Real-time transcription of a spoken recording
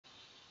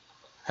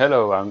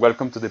Hello and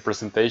welcome to the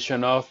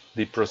presentation of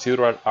the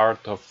procedural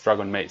art of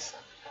DragonMaze.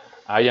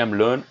 I am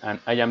Lune and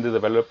I am the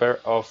developer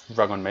of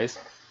DragonMaze.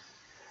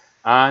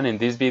 And in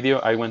this video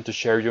I want to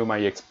share you my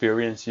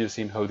experience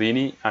using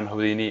Houdini and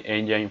Houdini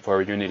engine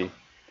for Unity.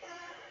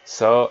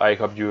 So I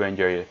hope you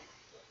enjoy it.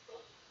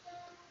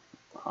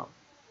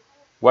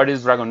 What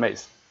is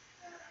DragonMaze?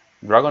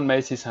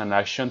 DragonMaze is an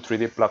action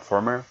 3D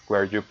platformer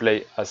where you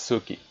play as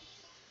Suki.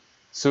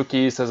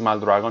 Suki is a small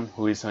dragon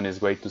who is on his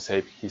way to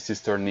save his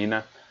sister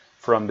Nina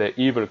from the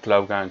evil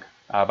Cloud Gang,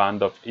 a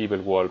band of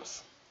evil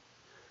wolves.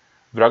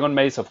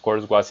 DragonMaze, of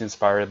course, was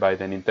inspired by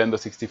the Nintendo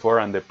 64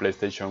 and the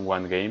PlayStation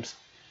 1 games,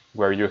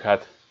 where you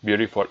had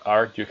beautiful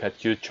art, you had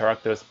cute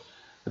characters,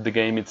 but the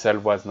game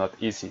itself was not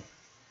easy.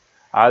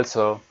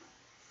 Also,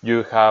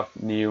 you have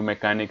new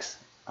mechanics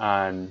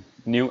and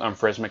new and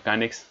fresh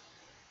mechanics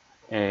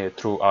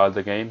throughout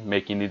the game,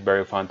 making it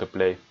very fun to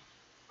play.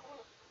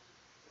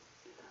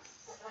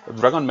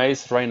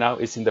 DragonMaze right now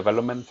is in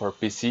development for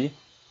PC,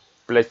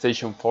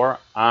 PlayStation 4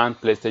 and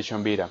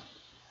PlayStation Vita.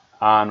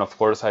 And of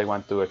course I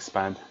want to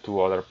expand to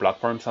other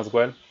platforms as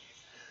well.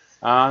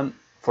 And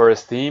for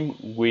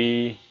Steam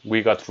we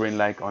got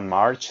greenlight on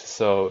March,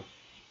 so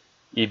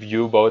if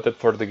you voted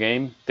for the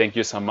game, thank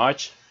you so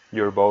much.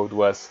 Your vote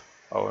was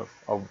of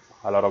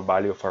a lot of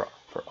value for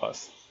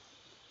us.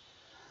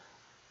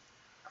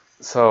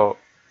 So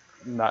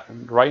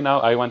right now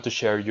I want to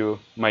share you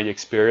my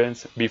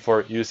experience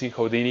before using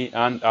Houdini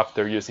and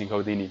after using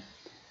Houdini.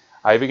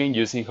 I began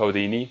using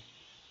Houdini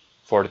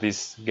for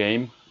this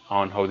game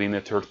on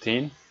Houdini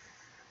 13,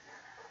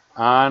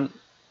 and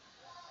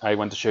I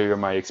want to show you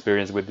my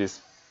experience with this.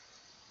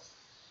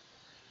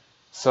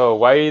 So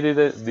why did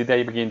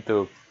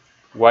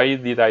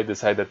I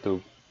decided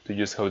to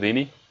use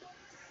Houdini?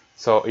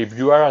 So if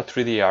you are a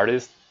 3D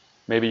artist,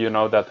 maybe you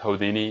know that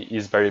Houdini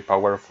is very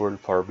powerful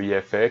for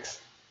VFX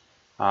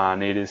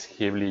and it is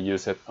heavily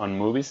used on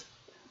movies,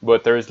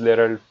 but there is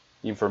little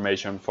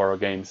information for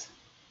games.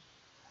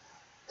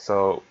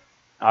 So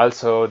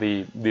also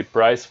the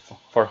price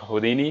for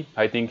Houdini,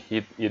 I think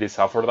it is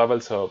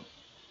affordable. So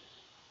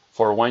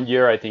for 1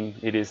 year, I think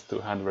it is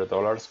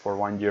 $200 for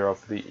 1 year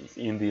of the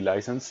indie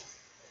license,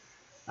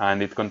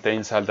 and it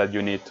contains all that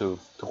you need to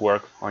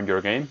work on your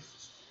game.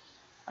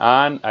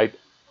 And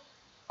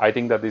I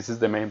think that this is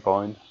the main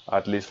point,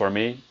 at least for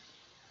me.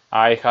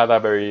 I had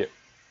a very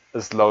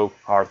slow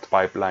art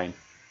pipeline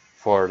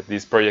for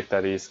this project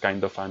that is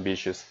kind of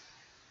ambitious.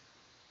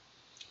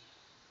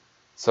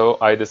 So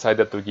I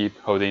decided to give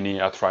Houdini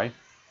a try.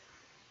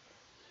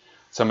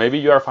 So maybe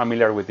you are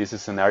familiar with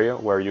this scenario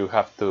where you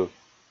have to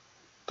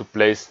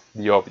place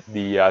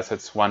the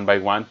assets one by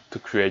one to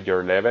create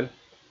your level.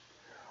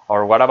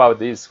 Or what about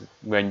this,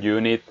 when you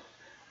need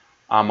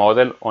a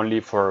model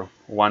only for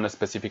one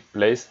specific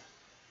place,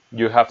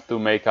 you have to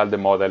make all the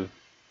model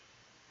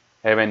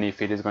even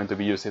if it is going to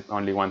be used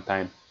only one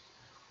time.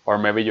 Or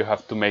maybe you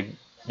have to make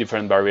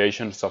different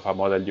variations of a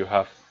model you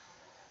have.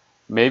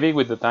 Maybe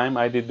with the time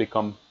I did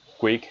become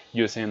quick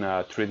using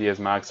 3ds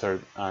Max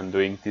and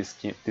doing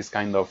this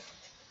kind of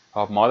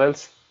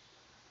models,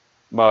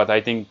 but I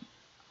think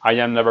I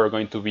am never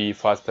going to be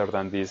faster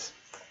than this.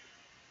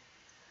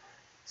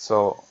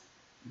 So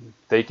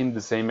taking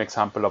the same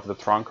example of the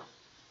trunk,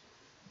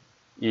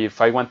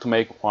 if I want to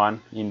make one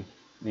in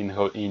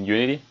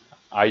Unity,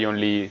 I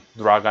only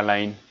drag a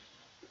line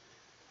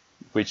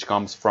which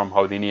comes from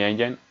Houdini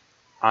engine,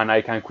 and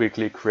I can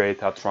quickly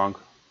create a trunk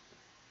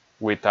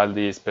with all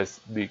the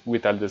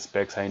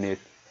specs I need.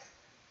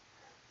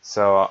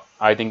 So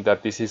I think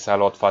that this is a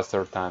lot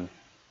faster than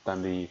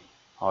the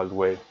old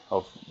way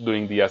of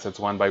doing the assets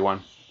one by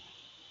one.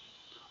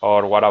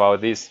 Or what about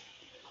this?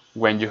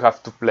 When you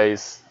have to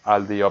place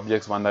all the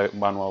objects one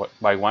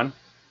by one.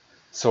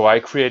 So I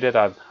created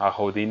a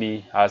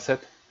Houdini asset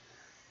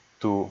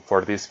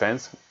for this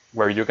fence,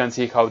 where you can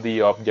see how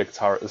the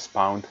objects are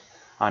spawned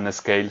and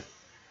scaled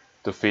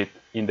to fit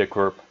in the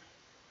curve.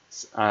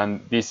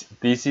 And this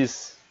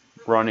is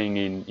running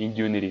in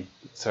Unity,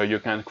 so you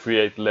can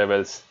create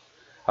levels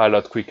a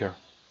lot quicker.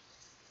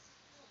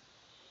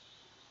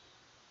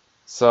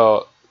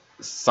 So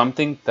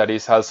something that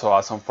is also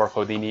awesome for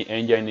Houdini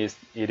engine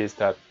is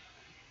that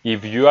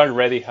if you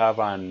already have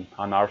an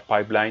art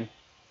pipeline,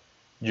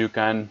 you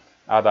can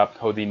adapt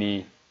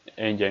Houdini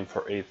engine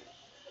for it.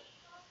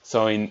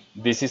 So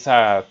this is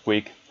a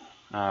quick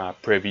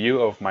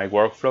preview of my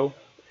workflow,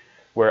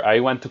 where I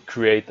want to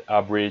create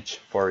a bridge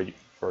for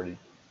the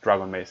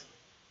DragonMaze.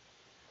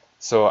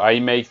 So I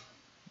make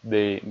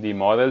the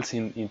models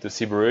into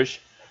ZBrush,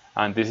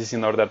 and this is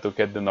in order to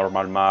get the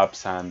normal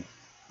maps and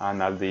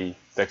all the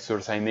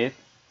textures I need.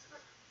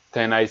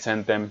 Then I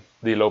send them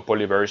the low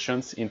poly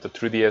versions into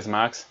 3ds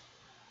Max,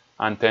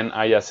 and then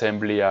I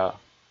assemble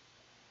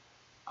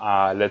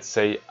let's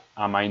say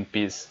a main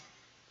piece.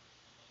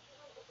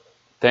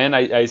 Then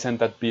I send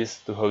that piece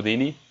to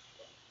Houdini,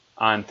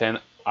 and then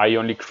I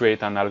only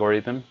create an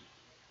algorithm,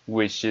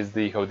 which is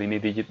the Houdini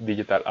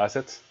digital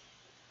assets,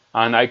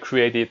 and I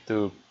create it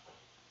to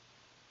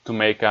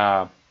make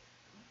a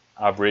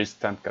a bridge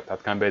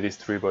that can be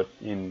distributed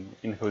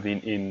in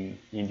Houdini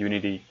in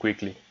Unity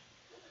quickly.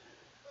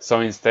 So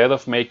instead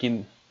of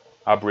making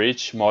a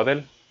bridge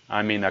model,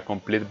 I mean a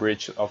complete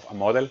bridge of a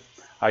model,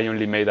 I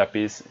only made a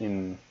piece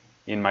in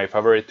my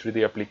favorite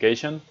 3D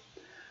application,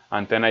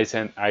 and then I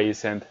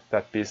sent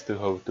that piece to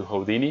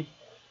Houdini,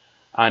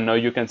 and now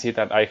you can see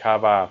that I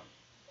have a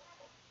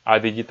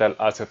digital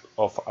asset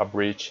of a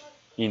bridge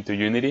into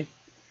Unity,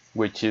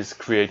 which is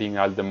creating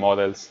all the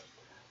models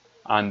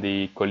and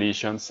the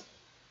collisions,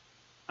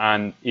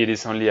 and it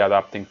is only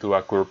adapting to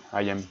a curve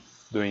I am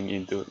doing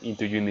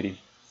into Unity.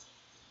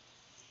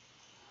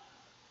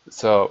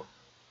 So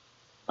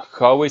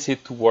how is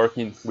it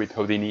working with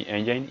Houdini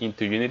engine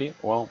into Unity?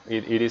 Well,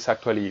 it is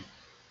actually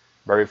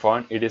very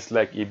fun. It is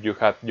like if you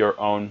had your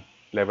own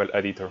level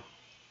editor.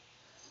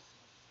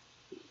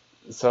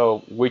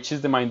 So which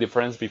is the main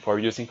difference before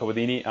using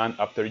Houdini and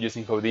after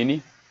using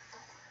Houdini?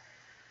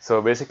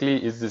 So basically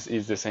this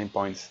is the same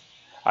points.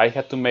 I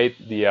had to make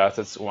the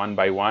assets one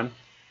by one,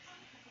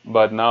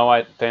 but now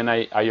I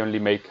only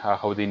make a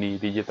Houdini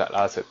digital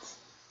assets.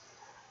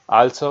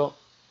 Also,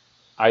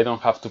 I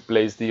don't have to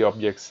place the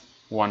objects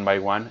one by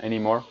one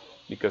anymore,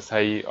 because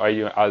I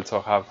also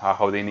have a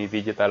Houdini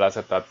digital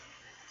asset that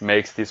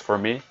makes this for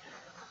me,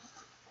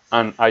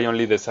 and I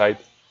only decide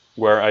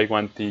where I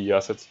want the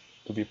assets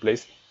to be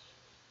placed.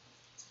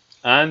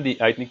 And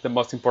I think the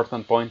most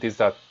important point is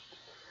that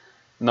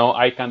now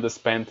I can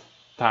spend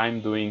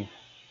time doing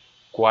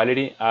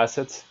quality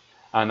assets,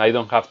 and I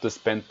don't have to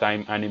spend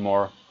time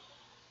anymore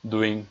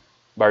doing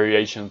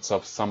variations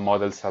of some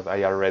models that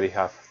I already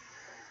have,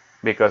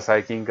 because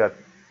I think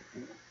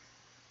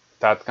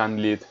that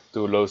can lead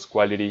to low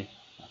quality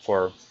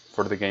for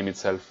the game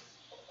itself.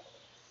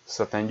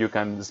 So then you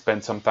can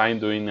spend some time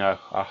doing a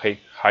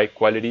high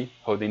quality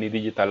Houdini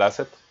digital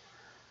asset,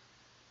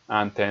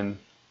 and then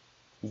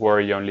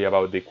worry only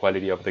about the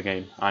quality of the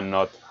game and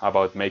not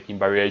about making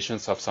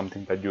variations of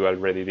something that you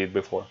already did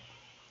before.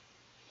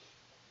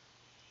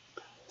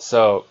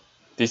 So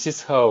this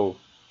is how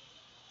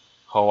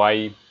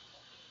I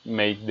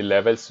make the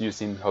levels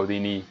using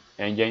Houdini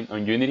engine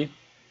on Unity.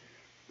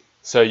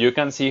 So you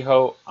can see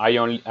how I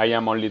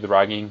am only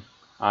dragging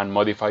and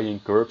modifying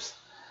curves,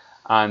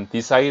 and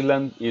this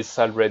island is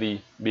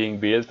already being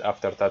built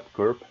after that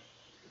curve.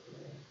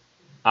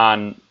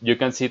 And you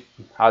can see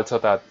also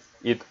that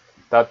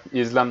that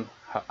island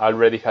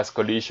already has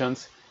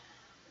collisions.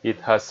 It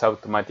has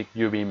automatic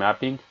UV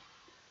mapping.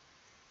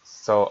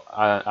 So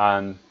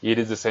and it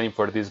is the same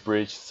for this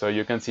bridge. So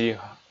you can see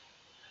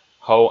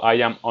how I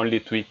am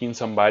only tweaking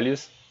some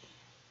values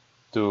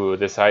to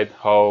decide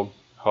how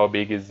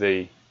big is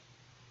the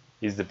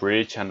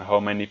bridge and how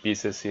many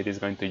pieces it is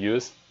going to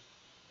use.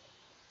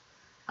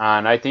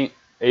 And I think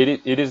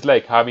it is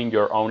like having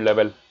your own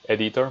level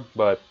editor,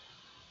 but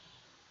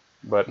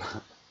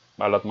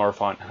a lot more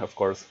fun, of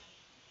course.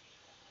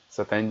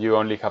 So then you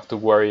only have to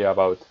worry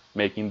about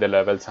making the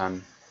levels,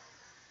 and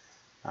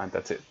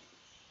that's it.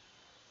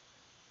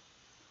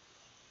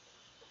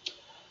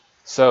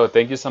 So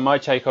thank you so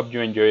much. I hope you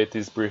enjoyed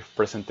this brief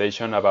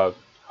presentation about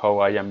how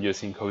I am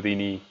using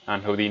Houdini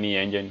and Houdini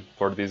engine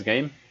for this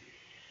game.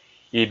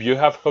 If you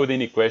have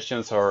Houdini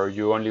questions, or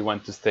you only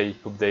want to stay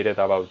updated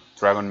about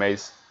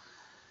DragonMaze,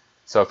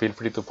 so feel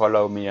free to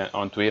follow me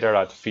on Twitter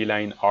at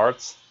Feline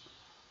Arts.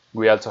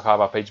 We also have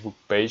a Facebook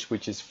page,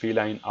 which is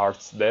Feline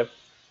Arts Dev.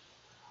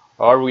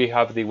 Or we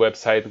have the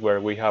website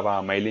where we have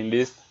a mailing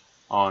list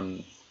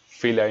on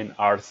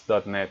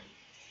felinearts.net.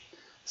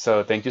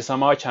 So thank you so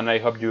much, and I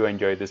hope you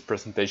enjoyed this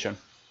presentation.